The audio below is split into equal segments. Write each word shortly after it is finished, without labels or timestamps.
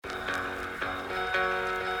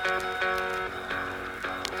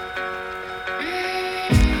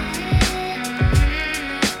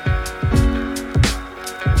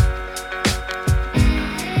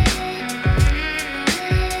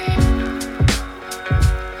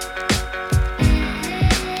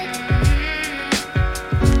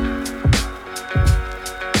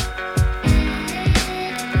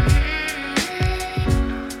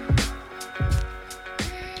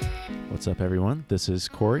up, everyone? This is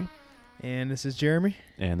Corey. And this is Jeremy.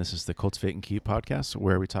 And this is the Cultivate and Keep podcast,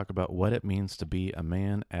 where we talk about what it means to be a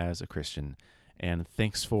man as a Christian. And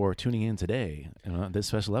thanks for tuning in today on this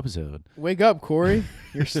special episode. Wake up, Corey.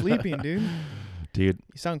 You're sleeping, dude. Dude.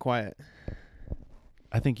 You sound quiet.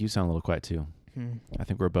 I think you sound a little quiet, too. I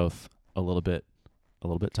think we're both a little bit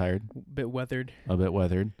tired. Bit weathered. A bit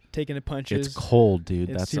weathered. Taking the punches. It's cold, dude.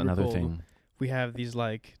 It's That's super another cold. thing. We have these,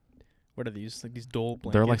 what are these? Like these dole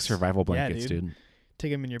blankets. They're like survival blankets, yeah, dude.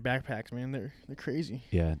 Take them in your backpacks, man. They're crazy.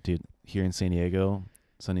 Yeah, dude. Here in San Diego,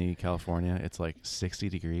 sunny California, it's like 60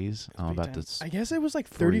 degrees. I'm about to. I guess it was like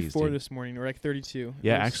 34 this morning, or like 32.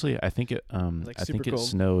 Yeah, actually, I think it. like I think it cold.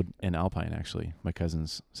 snowed in Alpine. Actually, my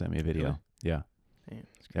cousins sent me a video. Really? Yeah, Man,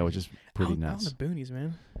 yeah, which is pretty out nuts. in the boonies,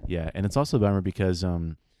 man. Yeah, and it's also a bummer because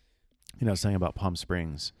saying about Palm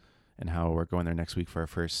Springs and how we're going there next week for our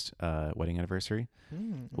first wedding anniversary.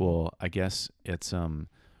 Well, I guess it's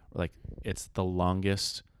it's the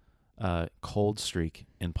longest cold streak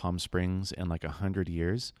in Palm Springs in like 100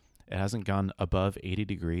 years. It hasn't gone above 80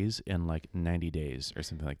 degrees in like 90 days or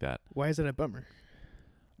something like that. Why is that a bummer?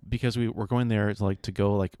 Because we're going there to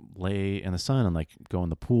go like lay in the sun and like go in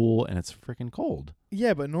the pool, and it's freaking cold.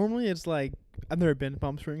 Yeah, but normally it's like, I've never been to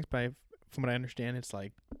Palm Springs, but from what I understand, it's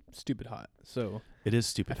like stupid hot. So it is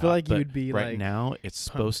stupid hot. I feel like but you'd be right like now it's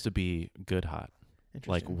supposed to be good hot,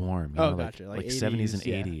 like warm. Oh, know, gotcha. Like 80s, 70s and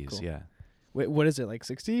yeah, 80s. cool. Yeah. Wait, what is it, like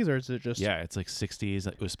 60s, or is it just... Yeah, it's like 60s.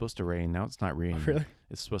 It was supposed to rain. Now it's not raining. Really?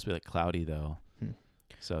 It's supposed to be like cloudy though.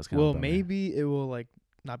 So it's kind Well, of maybe it will like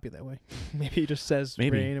not be that way. Maybe it just says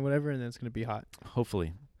rain and whatever, and then it's going to be hot.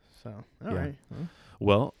 Hopefully. So, all right.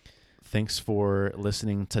 Well, thanks for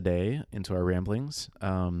listening today into our ramblings.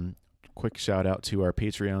 Quick shout out to our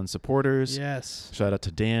Patreon supporters. Yes. Shout out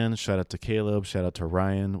to Dan. Shout out to Caleb. Shout out to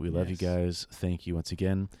Ryan. We love you guys. Thank you once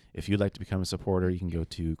again. If you'd like to become a supporter, you can go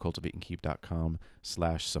to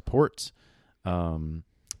cultivateandkeep.com/support. And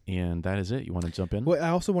that is it. You want to jump in? Well, I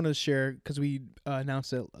also wanted to share, because we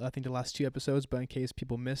announced it, I think, the last 2 episodes, but in case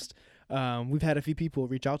people missed, we've had a few people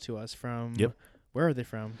reach out to us from... Yep. Where are they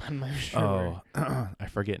from? I'm not sure. I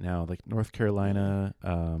forget now. Like North Carolina.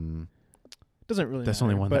 Doesn't really That's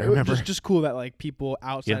matter, only one but that I remember. Just cool that like people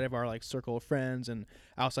outside of our like circle of friends and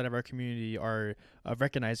outside of our community are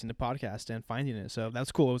recognizing the podcast and finding it. So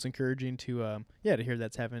that's cool. It was encouraging to hear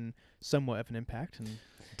that's having somewhat of an impact. And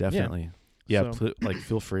Definitely. Yeah, So-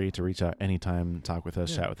 feel free to reach out anytime, talk with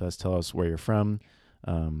us, chat with us, tell us where you're from,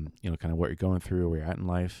 kind of what you're going through, where you're at in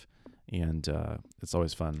life, and it's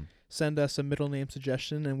always fun. Send us a middle name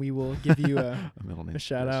suggestion, and we will give you a middle name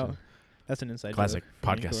shout out. That's an inside classic joke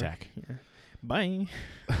for me, podcast Corey. hack. Yeah. Bye.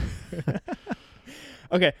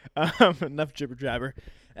 Okay, enough jibber jabber,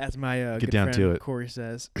 as my Get good down friend to it. Corey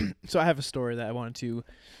says. So I have a story that I wanted to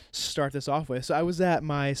start this off with. So I was at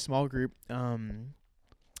my small group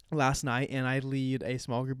last night, and I lead a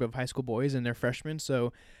small group of high school boys, and they're freshmen.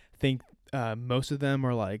 So I think most of them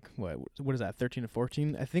are like, what is that, 13 to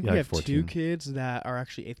 14? I think we have 14. 2 kids that are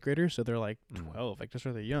actually 8th graders, so they're like 12, like just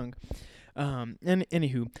really young. And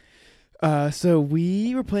anywho, so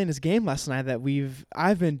we were playing this game last night that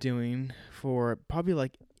I've been doing for probably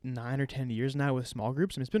like 9 or 10 years now with small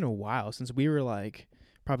groups. And it's been a while since we were like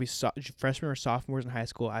probably freshmen or sophomores in high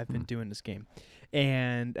school. I've been doing this game,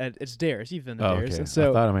 and it's Dares. You've done the Dares. Okay. And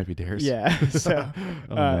so I thought it might be Dares. yeah, so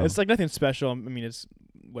no. it's like nothing special. I mean, it's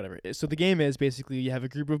whatever. So the game is basically you have a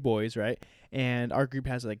group of boys, right? And our group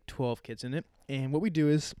has like 12 kids in it. And what we do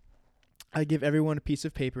is I give everyone a piece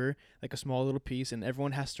of paper, like a small little piece, and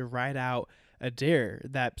everyone has to write out a dare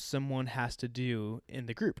that someone has to do in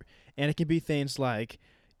the group. And it can be things like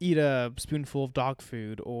eat a spoonful of dog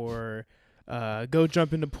food, or go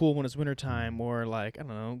jump in the pool when it's wintertime, or like, I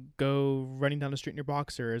don't know, go running down the street in your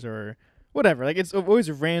boxers, or whatever. Like, it's always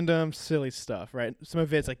random, silly stuff, right? Some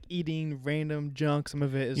of it's like eating random junk. Some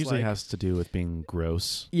of it is usually like... has to do with being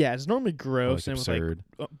gross. Yeah, it's normally gross like and absurd.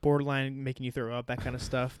 with like borderline making you throw up, that kind of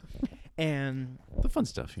stuff. And The fun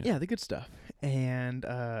stuff. yeah, the good stuff. And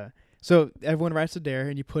so everyone writes a dare,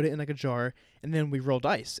 and you put it in like a jar, and then we roll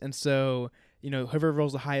dice. And so, whoever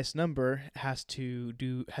rolls the highest number has to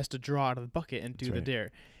draw out of the bucket and do That's the right.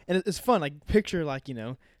 dare. And it's fun. Like, picture like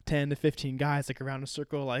 10 to 15 guys like around a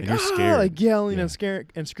circle, like, And you're scared. like yelling Yeah. and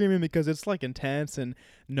scared and screaming, because it's like intense, and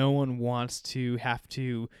no one wants to have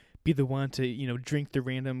to be the one to drink the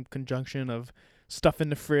random conjunction of stuff in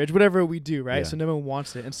the fridge, whatever we do, right? Yeah. So no one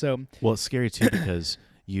wants it. And so Well, it's scary too because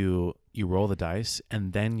you roll the dice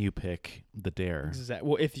and then you pick the dare.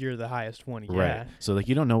 well, if you're the highest one, yeah. Right. So like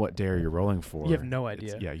you don't know what dare you're rolling for. You have no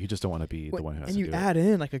idea. Yeah, you just don't want to be the one who has and to you do add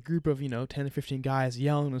in like a group of 10 to 15 guys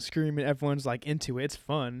yelling and screaming. Everyone's like into it. It's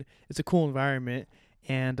fun. It's a cool environment.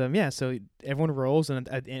 And so everyone rolls, and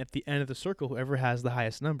at the end of the circle, whoever has the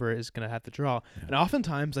highest number is gonna have to draw. Yeah. And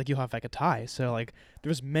oftentimes, like, you'll have like a tie. So like there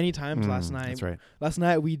was many times last night. That's right. Last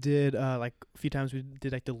night we did like a few times we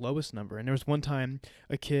did like the lowest number, and there was one time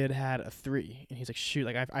a kid had a 3, and he's like, shoot,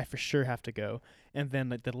 like I for sure have to go. And then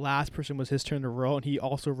like the last person was his turn to roll, and he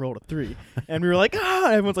also rolled a 3, and we were like,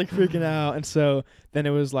 everyone's like freaking out. And so then it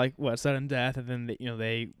was like sudden death, and then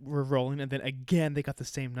they were rolling, and then again they got the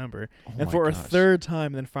same number, and for a third time,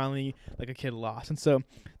 and then finally like a kid lost. And so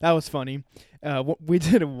that was funny. We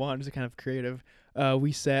did it once, kind of creative.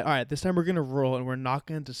 We said, all right, this time we're gonna roll, and we're not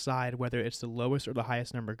gonna decide whether it's the lowest or the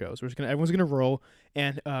highest number goes. Everyone's gonna roll,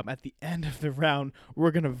 and at the end of the round,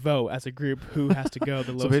 we're gonna vote as a group who has to go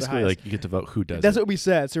the lowest. So basically, or highest. like, you get to vote who does. That's it. what we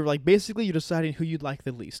said. So we're like, basically, you're deciding who you'd like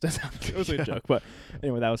the least. It was a joke, but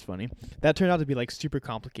anyway, that was funny. That turned out to be like super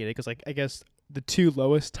complicated because like I guess the 2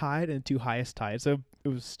 lowest tied and 2 highest tied. So it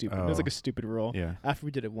was stupid. It was like a stupid rule. Yeah. After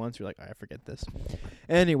we did it once, we were like, all right, forget this.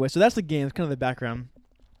 Anyway, so that's the game. It's kind of the background.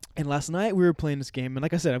 And last night we were playing this game, and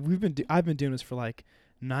like I said, I've been doing this for like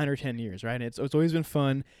 9 or 10 years, right? And it's always been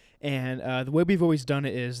fun. And the way we've always done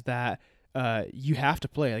it is that you have to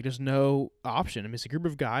play. Like, there's no option. I mean, it's a group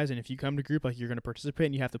of guys, and if you come to group, like, you're going to participate,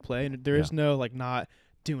 and you have to play. And there is no like not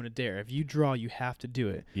doing a dare. If you draw, you have to do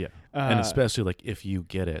it. Yeah. And especially like if you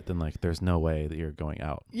get it, then like there's no way that you're going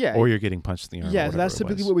out. Yeah. Or you're getting punched in the arm. Yeah, so that's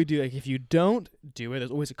typically what we do. Like, if you don't do it,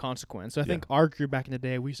 there's always a consequence. So I think our group back in the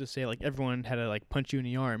day, we used to say like everyone had to like punch you in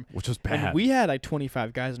the arm, which was bad. And we had like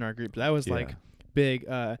 25 guys in our group. That was like big.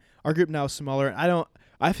 Our group now is smaller.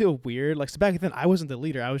 I feel weird. Like, so back then I wasn't the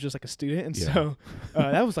leader. I was just like a student, and so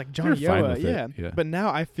that was like Johnny Yoa. Yeah. But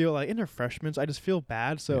now I feel like in our freshmen, I just feel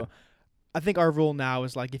bad. So. I think our rule now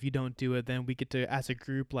is like if you don't do it, then we get to, as a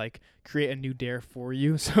group, like create a new dare for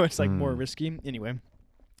you. So it's like more risky. Anyway,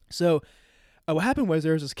 so what happened was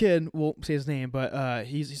there was this kid. We'll say his name, but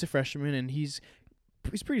he's a freshman, and he's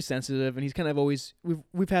pretty sensitive, and he's kind of always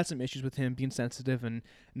we've had some issues with him being sensitive and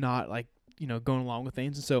not like going along with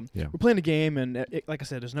things. And so we're playing a game, and like I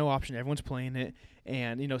said, there's no option. Everyone's playing it,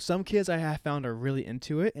 and some kids I have found are really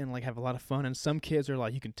into it and like have a lot of fun, and some kids are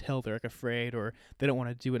like, you can tell they're like afraid or they don't want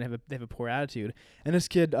to do it and they have a poor attitude. And this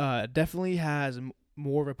kid definitely has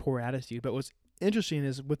more of a poor attitude, but what's interesting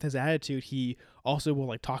is with his attitude, he also will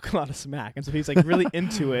like talk a lot of smack, and so he's like really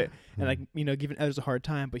into it and like giving others a hard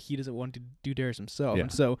time, but he doesn't want to do dares himself.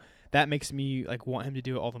 And so that makes me like want him to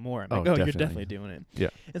do it all the more. I'm like, you're definitely doing it. Yeah.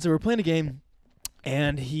 And so we're playing a game,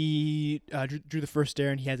 and he drew the first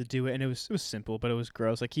dare, and he had to do it, and it was simple, but it was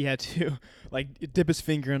gross. Like, he had to like dip his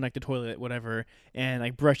finger in like the toilet, whatever, and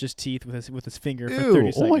like brush his teeth with his finger for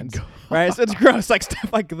 30 seconds. Oh my God. Right? So it's gross, like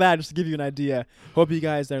stuff like that, just to give you an idea. Hope you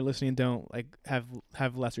guys that are listening don't like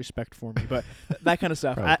have less respect for me, but that kind of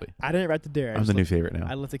stuff. I didn't write the dare. I'm the new favorite now.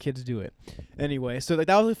 I let the kids do it. Anyway, so like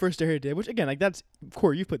that was the first dare he did, which again, like that's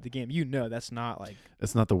Corey, you played the game, that's not like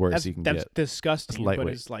it's not the worst you can get. That's disgusting, but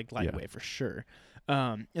it's like lightweight for sure.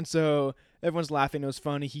 And so everyone's laughing. It was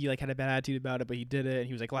funny. He like had a bad attitude about it, but he did it, and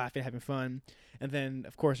he was like laughing, having fun. And then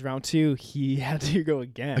of course round 2, he had to go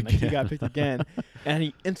again. Like, he got picked again, and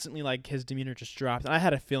he instantly like his demeanor just dropped. And I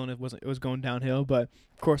had a feeling it was going downhill, but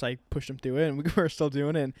of course I pushed him through it, and we were still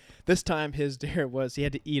doing it. And this time his dare was he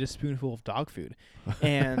had to eat a spoonful of dog food,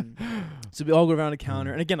 and so we all go around the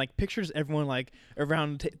counter. And again, like pictures everyone like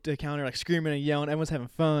around the counter like screaming and yelling. Everyone's having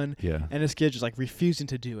fun. Yeah. And this kid just like refusing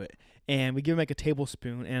to do it. And we give him like a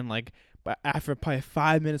tablespoon, and like after probably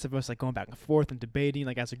 5 minutes of us like going back and forth and debating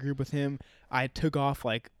like as a group with him, I took off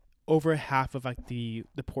like over half of like the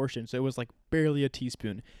portion, so it was like barely a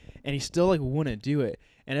teaspoon, and he still like wouldn't do it.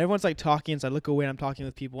 And everyone's like talking, so I look away and I'm talking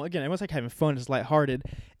with people. Again, everyone's like having fun, it's lighthearted,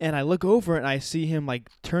 and I look over and I see him like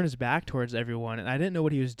turn his back towards everyone, and I didn't know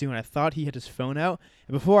what he was doing. I thought he had his phone out,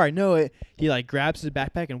 and before I know it, he like grabs his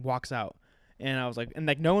backpack and walks out. And I was like, and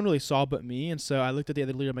like no one really saw but me, and so I looked at the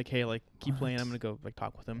other leader. I'm like, hey, like keep playing. I'm gonna go like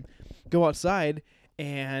talk with him. Go outside,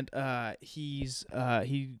 and he's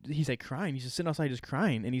like crying. He's just sitting outside, just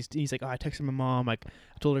crying. And he's like, oh, I texted my mom. Like,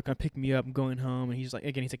 I told her to come pick me up. I'm going home. And he's like,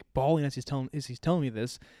 again, he's like bawling as he's telling me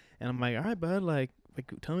this. And I'm like, all right, bud, like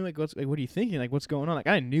tell me what are you thinking? Like, what's going on? Like,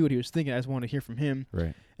 I knew what he was thinking. I just wanted to hear from him.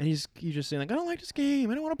 Right. And he's just saying like, I don't like this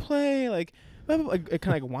game. I don't want to play. Like kind of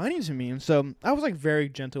like whining to me. And so I was like very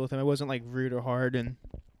gentle with him. I wasn't like rude or hard. And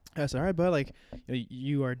I said, all right, bud, like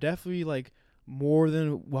you are definitely like more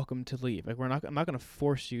than welcome to leave. Like, I'm not gonna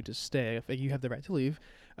force you to stay. If like, you have the right to leave.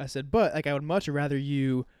 I said, but like I would much rather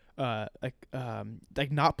you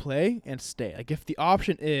like not play and stay. Like, if the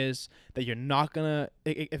option is that you're not gonna,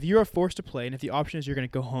 if you are forced to play, and if the option is you're gonna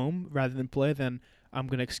go home rather than play, then I'm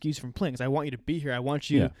gonna excuse you from playing because I want you to be here. I want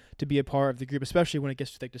you to be a part of the group, especially when it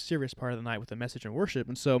gets to like the serious part of the night with the message and worship.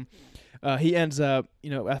 And so he ends up,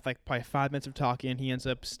 after like probably 5 minutes of talking, he ends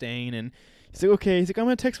up staying, and he's like, okay. He's like, I'm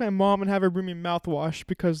gonna text my mom and have her bring me mouthwash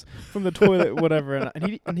because from the toilet, whatever. And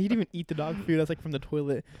he didn't even eat the dog food. That's like from the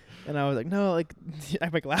toilet. And I was like, no, like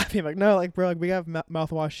I'm like laughing. I'm like, no, like bro, like we have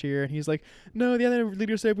mouthwash here. And he's like, no, the other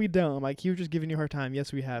leader said we don't. I'm like, he was just giving you a hard time.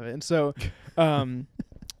 Yes, we have it. And so,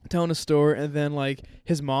 telling a story, and then like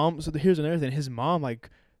his mom. So here's another thing. His mom like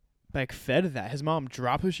fed that. His mom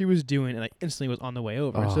dropped what she was doing and like instantly was on the way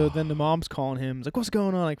over. So then the mom's calling him. He's like, what's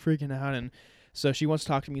going on? Like freaking out. And so she wants to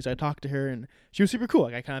talk to me. So I talked to her, and she was super cool.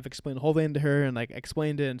 Like I kind of explained the whole thing to her, and like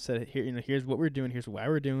explained it and said, here, here's what we're doing. Here's why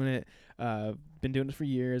we're doing it. Been doing it for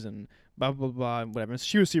years, and blah blah blah, and whatever. And so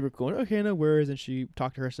she was super cool. Okay, no worries. And she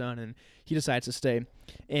talked to her son, and he decides to stay.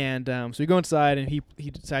 And so we go inside, and he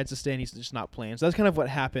decides to stay, and he's just not playing. So that's kind of what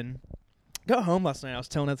happened. Got home last night. I was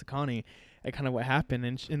telling that to Connie, kind of what happened,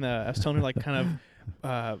 and I was telling her like kind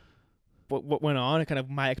of what went on, and kind of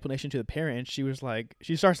my explanation to the parent. And she was like,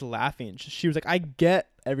 she starts laughing. She was like, I get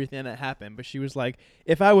everything that happened, but she was like,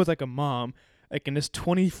 if I was like a mom, like, and this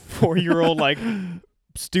 24-year-old like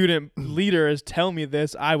student leader is telling me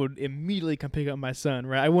this, I would immediately come pick up my son,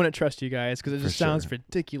 right? I wouldn't trust you guys because it just sounds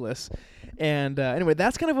ridiculous. And anyway,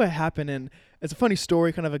 that's kind of what happened, and it's a funny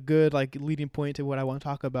story, kind of a good like leading point to what I want to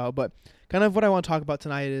talk about. But kind of what I want to talk about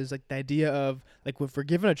tonight is like the idea of like if we're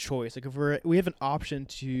given a choice, like if we have an option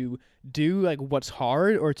to do like what's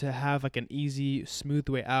hard or to have like an easy, smooth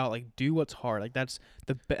way out, like do what's hard. Like that's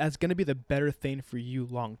gonna be the better thing for you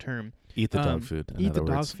long term. Eat the dog food. Eat the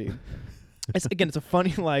dog food. It's a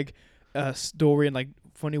funny like story and like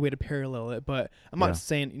funny way to parallel it, but I'm not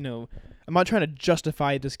saying, I'm not trying to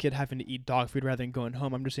justify this kid having to eat dog food rather than going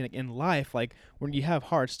home. I'm just saying like in life, like when you have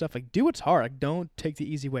hard stuff, like do what's hard, like don't take the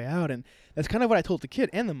easy way out. And that's kind of what I told the kid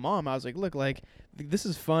and the mom. I was like, look, like this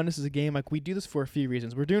is fun. This is a game. Like we do this for a few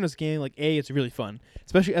reasons. We're doing this game. Like it's really fun,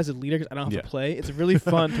 especially as a leader, because I don't have to play. It's really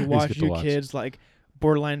fun to watch your kids like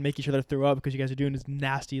borderline make each other throw up because you guys are doing this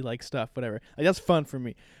nasty like stuff, whatever. Like that's fun for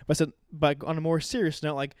me. But I said, but on a more serious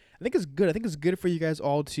note, like I think it's good. I think it's good for you guys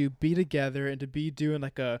all to be together and to be doing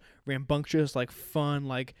like a rambunctious, like fun,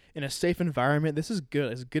 like in a safe environment. This is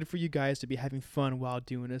good. It's good for you guys to be having fun while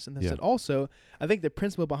doing this. And I said also, I think the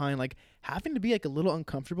principle behind like having to be like a little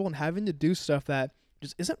uncomfortable and having to do stuff that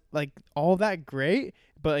just isn't like all that great,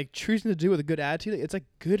 but like choosing to do it with a good attitude, it's like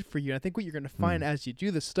good for you. And I think what you're gonna find as you do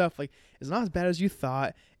this stuff, like, is not as bad as you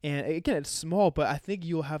thought. And again, it's small, but I think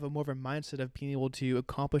you'll have a more of a mindset of being able to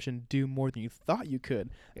accomplish and do more than you thought you could.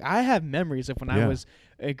 Like, I have memories of when I was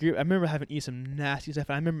a group. I remember having to eat some nasty stuff.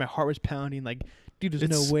 And I remember my heart was pounding. Like, dude, there's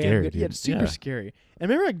no way I'm good. Yeah, it's super scary.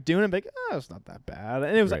 And I remember like doing it, like, oh, it's not that bad.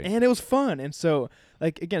 And it was like, and it was fun. And so,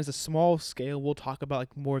 like, again, it's a small scale. We'll talk about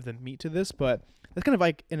like more of the meat to this, but that's kind of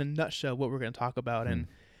like in a nutshell what we're going to talk about. And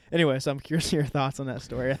anyway, so I'm curious to your thoughts on that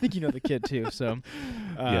story. I think you know the kid too, so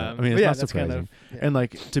I mean, it's not surprising. And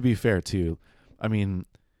like, to be fair too, I mean,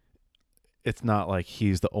 it's not like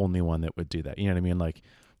he's the only one that would do that. You know what I mean? Like,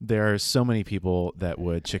 there are so many people that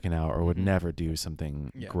would chicken out or would never do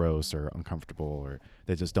something gross or uncomfortable, or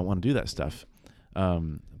they just don't want to do that stuff.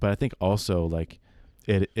 But I think also like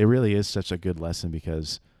it really is such a good lesson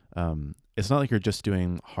because it's not like you're just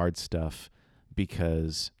doing hard stuff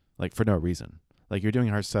because like for no reason. Like you're doing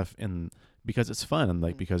hard stuff because it's fun, and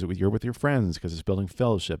like because you're with your friends, because it's building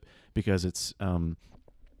fellowship, because it's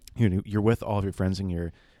you're with all of your friends and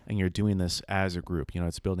you're doing this as a group.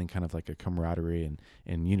 It's building kind of like a camaraderie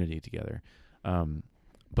and unity together.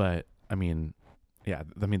 But I mean,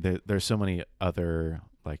 there's so many other,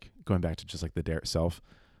 like going back to just like the dare itself,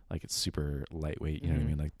 like it's super lightweight. You know what I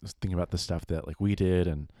mean? Like just thinking about the stuff that like we did,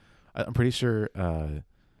 and I'm pretty sure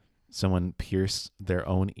someone pierced their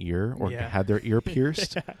own ear or had their ear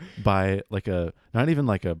pierced by like not even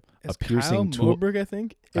like a piercing tool. Moberg, I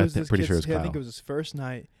think. I'm pretty sure it was Kyle. I think it was his first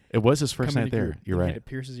night. It was his first night there. You're right. It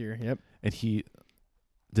pierced his ear. Yep. And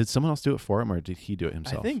did someone else do it for him, or did he do it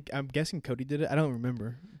himself? I'm guessing Cody did it. I don't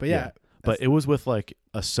remember. But yeah. But it was with like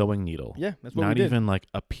a sewing needle. Yeah, that's what Not we did. even like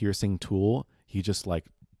a piercing tool. He just like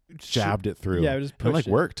jabbed it through. Yeah, it just pushed it. Like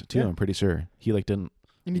it. Worked too. Yeah. I'm pretty sure he like didn't.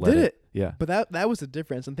 And he did it. Yeah. But that was the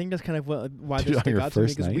difference. I think that's kind of why this stuck out to me,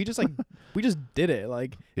 because we just did it.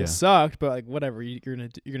 Like it sucked, but like whatever, you're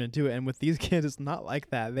gonna do it. And with these kids, it's not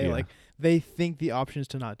like that. They they think the option is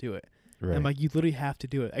to not do it. Right. And like you literally have to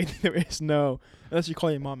do it. Like, there is no, unless you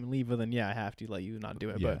call your mom and leave, well then I have to let you not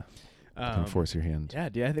do it. Yeah. But force your hand. Yeah,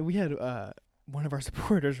 dude. I think we had one of our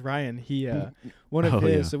supporters, Ryan. He one of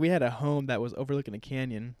his. So we had a home that was overlooking a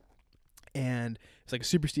canyon. and it's like a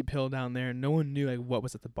super steep hill down there, and no one knew like what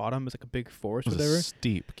was at the bottom. It was like a big forest, It or was whatever. a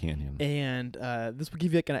steep canyon. And this will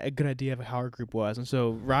give you like a good idea of how our group was. And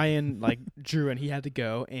so Ryan like drew, and he had to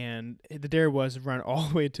go, and the dare was run all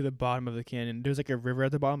the way to the bottom of the canyon. There's like a river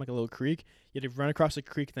at the bottom, like a little creek. You had to run across the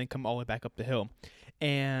creek and then come all the way back up the hill.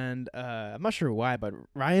 And I'm not sure why, but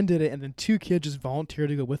Ryan did it, and then 2 kids just volunteered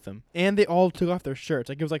to go with them, and they all took off their shirts.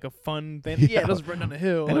 Like it was like a fun thing. Yeah, just run down the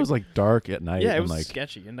hill. And it was like dark at night. Yeah, it and was like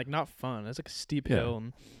sketchy and like not fun. It was like a steep Yeah. hill,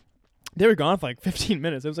 and they were gone for like 15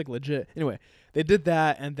 minutes. It was like legit. Anyway, they did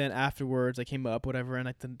that, and then afterwards I came up, whatever, and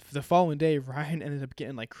like the following day, Ryan ended up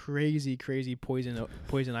getting like crazy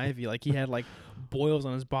poison ivy. Like he had like boils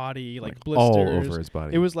on his body, like blisters all over his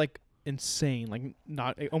body. It was like insane, like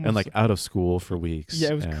not almost and like out of school for weeks. yeah,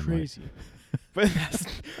 it was and, like, crazy. But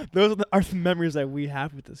those are the memories that we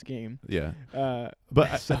have with this game. yeah.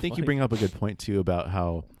 But I so think funny. you bring up a good point too about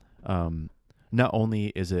how not only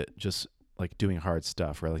is it just like doing hard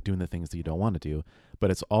stuff, right? Like doing the things that you don't want to do, but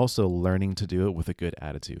it's also learning to do it with a good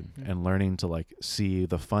attitude and learning to like see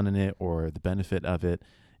the fun in it or the benefit of it,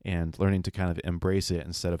 and learning to kind of embrace it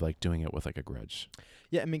instead of like doing it with like a grudge.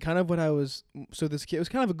 Yeah, I mean, kind of what I was. So this kid, it was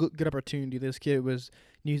kind of a good opportunity. This kid was.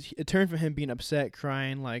 It turned from him being upset,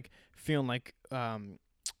 crying, like feeling like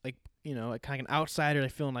you know, like kind of an outsider,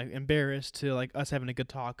 like feeling like embarrassed, to like us having a good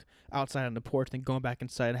talk outside on the porch, then going back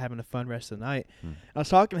inside and having a fun rest of the night. I was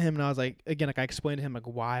talking to him, and I was like, again, like I explained to him like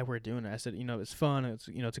why we're doing it. I said, you know, it's fun, it's,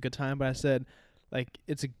 you know, it's a good time, but I said, like,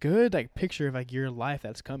 it's a good like picture of like your life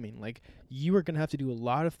that's coming. Like you are gonna have to do a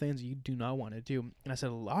lot of things you do not want to do. And I said,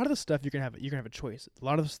 a lot of the stuff you're gonna have a choice. A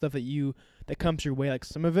lot of the stuff that comes your way, like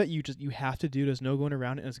some of it you have to do. There's no going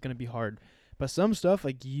around it, and it's gonna be hard. But some stuff,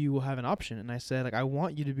 like, you will have an option. And I said, like, I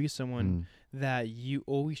want you to be someone that you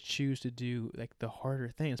always choose to do, like, the harder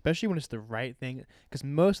thing, especially when it's the right thing. Because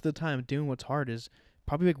most of the time, doing what's hard is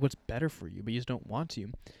probably, like, what's better for you, but you just don't want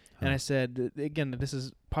to. And I said, again, this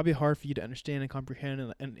is probably hard for you to understand and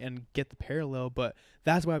comprehend and get the parallel, but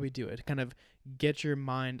that's why we do it, to kind of get your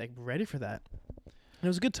mind, like, ready for that. And it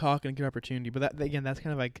was a good talk and a good opportunity. But, again, that's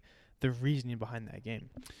kind of, like, the reasoning behind that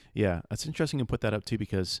game. Yeah, it's interesting to put that up, too,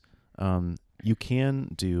 because you can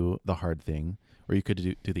do the hard thing, or you could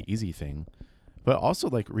do the easy thing, but also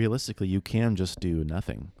like realistically you can just do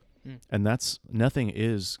nothing. And that's nothing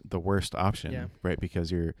is the worst option, right?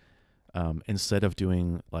 Because you're instead of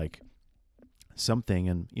doing like something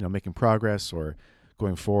and, you know, making progress or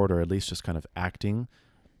going forward, or at least just kind of acting,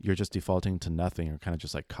 you're just defaulting to nothing, or kind of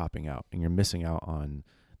just like copping out, and you're missing out on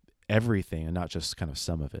everything and not just kind of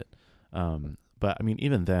some of it. But I mean,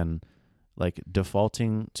 even then, like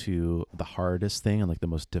defaulting to the hardest thing and like the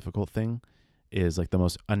most difficult thing is like the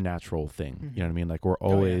most unnatural thing. You know what I mean? Like we're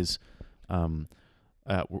always,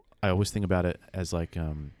 I always think about it as like,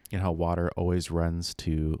 you know, how water always runs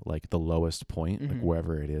to like the lowest point, like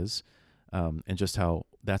wherever it is. And just how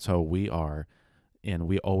that's how we are. And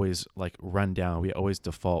we always like run down, we always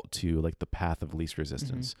default to like the path of least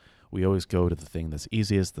resistance. We always go to the thing that's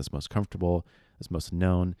easiest, that's most comfortable, that's most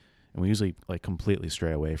known. And we usually like completely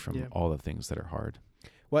stray away from all the things that are hard.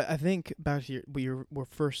 Well, I think back to what you were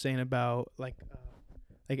first saying about like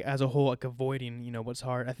as a whole, like avoiding, you know, what's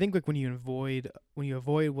hard. I think like when you avoid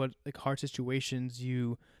what like hard situations,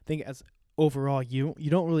 you think as overall you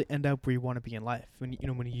don't really end up where you want to be in life. When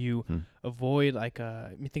you avoid like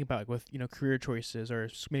you think about like with, you know, career choices, or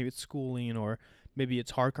maybe it's schooling, or maybe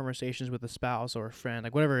it's hard conversations with a spouse or a friend,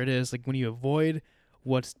 like whatever it is. Like when you avoid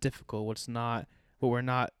what's difficult, what we're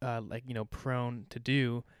not like, you know, prone to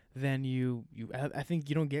do, then I think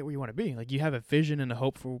you don't get where you want to be. Like you have a vision and a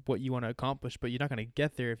hope for what you want to accomplish, but you're not going to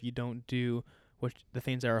get there if you don't do the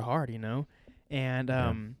things that are hard, you know?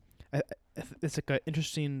 And it's like an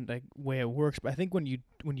interesting like way it works, but I think when you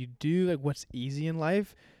do like what's easy in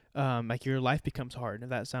life, like your life becomes hard. If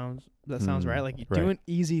that sounds right. Like doing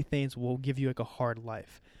easy things will give you like a hard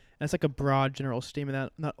life. And that's like a broad general statement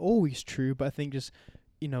that not always true, but I think just,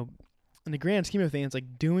 you know, in the grand scheme of things,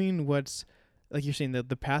 like doing what's, like you're saying,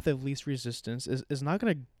 the path of least resistance is not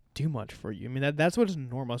going to do much for you. I mean, that's what is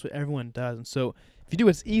normal. That's what everyone does. And so if you do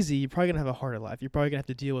what's easy, you're probably going to have a harder life. You're probably going to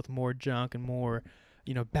have to deal with more junk and more,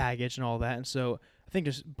 you know, baggage and all that. And so I think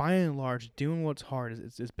just by and large, doing what's hard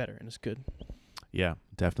is better and it's good. Yeah,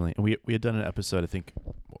 definitely. And we had done an episode, I think,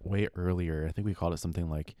 way earlier. I think we called it something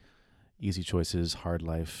like Easy Choices, Hard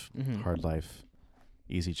Life, Hard Life,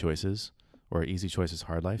 Easy Choices, or Easy Choices,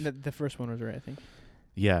 Hard Life. The first one was right, I think.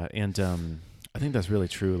 Yeah, and I think that's really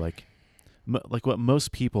true. Like what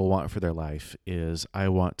most people want for their life is, I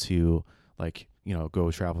want to, like, you know,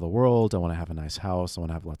 go travel the world. I want to have a nice house. I want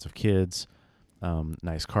to have lots of kids,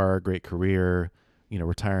 nice car, great career, you know,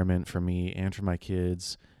 retirement for me and for my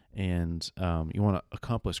kids. and you want to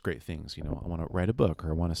accomplish great things. You know, I want to write a book, or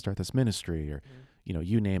I want to start this ministry, or you know,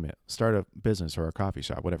 you name it, start a business or a coffee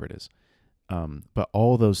shop, whatever it is. But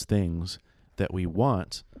all those things that we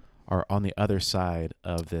want are on the other side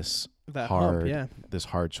of this this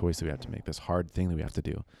hard choice that we have to make, this hard thing that we have to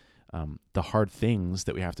do. The hard things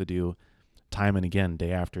that we have to do time and again,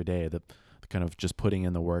 day after day, the kind of just putting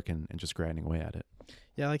in the work and just grinding away at it.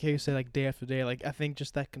 Yeah, like how you said, like day after day, like I think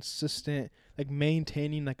just that consistent, like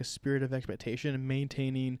maintaining like a spirit of expectation and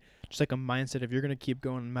maintaining just like a mindset of you're going to keep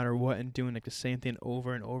going no matter what and doing like the same thing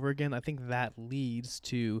over and over again. I think that leads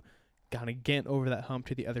to kind of getting over that hump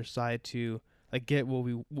to the other side to like get what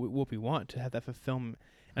we want, to have that fulfillment.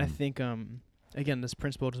 And I think, again, this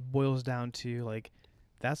principle just boils down to like,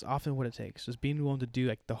 that's often what it takes. Just being willing to do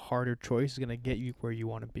like the harder choice is going to get you where you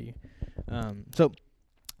want to be. So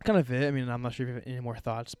kind of it. I mean, I'm not sure if you have any more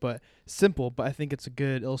thoughts, but simple, but I think it's a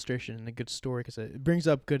good illustration and a good story because it brings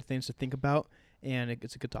up good things to think about and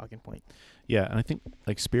it's a good talking point. Yeah. And I think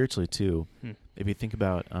like spiritually too, if you think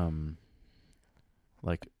about,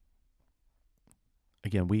 like,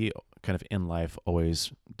 again, we kind of in life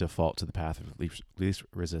always default to the path of least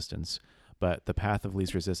resistance, but the path of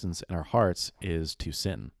least resistance in our hearts is to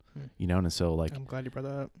sin, you know? And so like, I'm glad you brought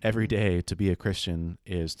that up. Every day to be a Christian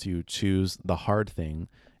is to choose the hard thing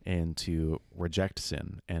and to reject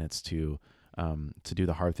sin. And it's to do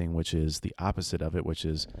the hard thing, which is the opposite of it, which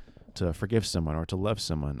is to forgive someone or to love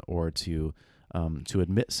someone or to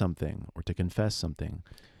admit something or to confess something.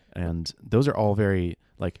 And those are all very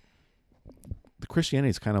like, the Christianity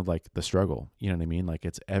is kind of like the struggle, you know what I mean? Like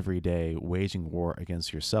it's every day waging war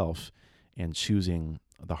against yourself and choosing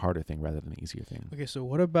the harder thing rather than the easier thing. Okay, so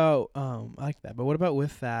what about I like that, but what about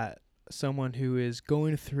with that someone who is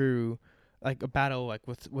going through like a battle like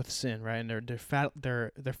with sin, right? And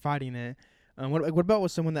they're fighting it. What about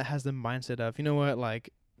with someone that has the mindset of, you know what, like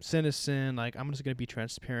sin is sin, like I'm just gonna be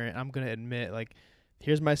transparent. I'm gonna admit like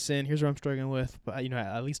here's my sin, here's what I'm struggling with, but you know,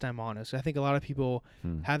 at least I'm honest. I think a lot of people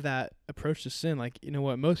have that approach to sin. Like, you know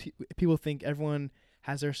what, most people think everyone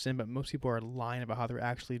has their sin, but most people are lying about how they're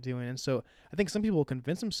actually doing. And so I think some people will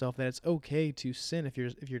convince themselves that it's okay to sin if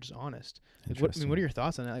you're just honest. Like, what are your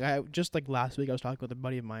thoughts on that? Like I just like last week I was talking with a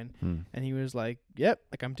buddy of mine and he was like, yep,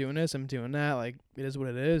 like I'm doing this, I'm doing that, like it is what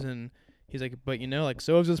it is. And he's like, but you know, like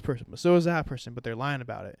so is this person, but so is that person, but they're lying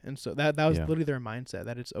about it. And so that was literally their mindset,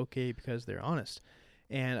 that it's okay because they're honest.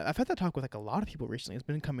 And I've had that talk with like a lot of people recently. It's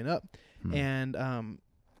been coming up, and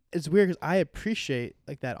it's weird because I appreciate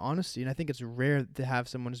like that honesty, and I think it's rare to have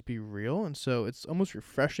someone just be real. And so it's almost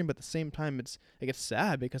refreshing, but at the same time, it's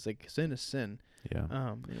sad because like sin is sin. Yeah.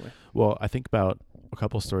 Anyway. Well, I think about a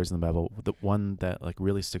couple of stories in the Bible. The one that like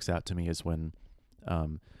really sticks out to me is when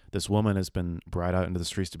this woman has been brought out into the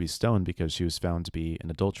streets to be stoned because she was found to be an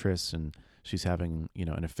adulteress and she's having, you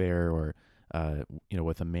know, an affair or you know,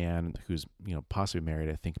 with a man who's, you know, possibly married,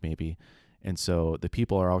 I think maybe. And so the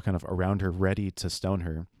people are all kind of around her ready to stone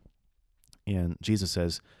her. And Jesus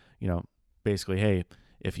says, you know, basically, hey,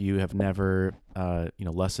 if you have never, you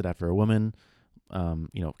know, lusted after a woman,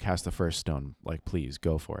 you know, cast the first stone, like, please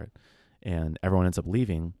go for it. And everyone ends up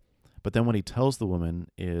leaving. But then what he tells the woman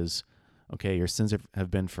is, okay, your sins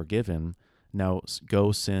have been forgiven. Now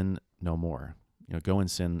go sin no more, you know, go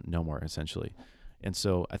and sin no more, essentially. And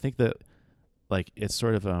so I think that, like, it's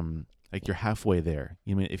sort of like you're halfway there.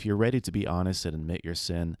 You mean if you're ready to be honest and admit your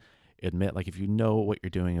sin, admit like if you know what you're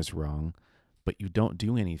doing is wrong, but you don't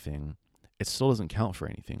do anything, it still doesn't count for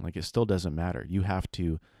anything. Like it still doesn't matter. You're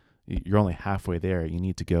only halfway there. You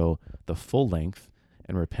need to go the full length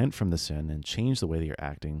and repent from the sin and change the way that you're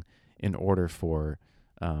acting in order for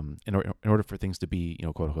things to be, you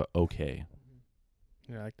know, quote unquote, okay.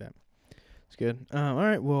 Yeah, I like that. It's good. All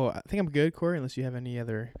right. Well, I think I'm good, Corey, unless you have any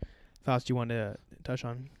other thoughts you want to touch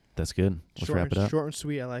on. That's good. Let's wrap it up. Short and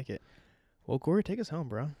sweet. I like it. Well, Corey, take us home,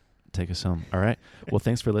 bro. Take us home. All right. Well,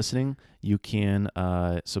 thanks for listening. You can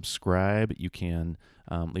subscribe. You can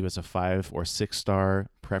leave us a 5 or 6 star,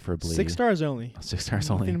 preferably. 6 stars only. 6 stars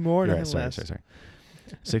only. Nothing more, You're nothing less. Sorry.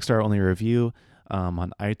 6 star only review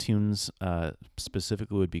on iTunes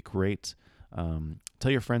specifically would be great.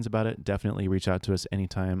 Tell your friends about it. Definitely reach out to us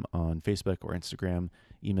anytime on Facebook or Instagram.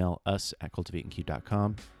 Email us at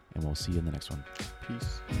cultivateandkeep.com, and we'll see you in the next one.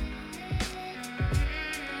 Peace.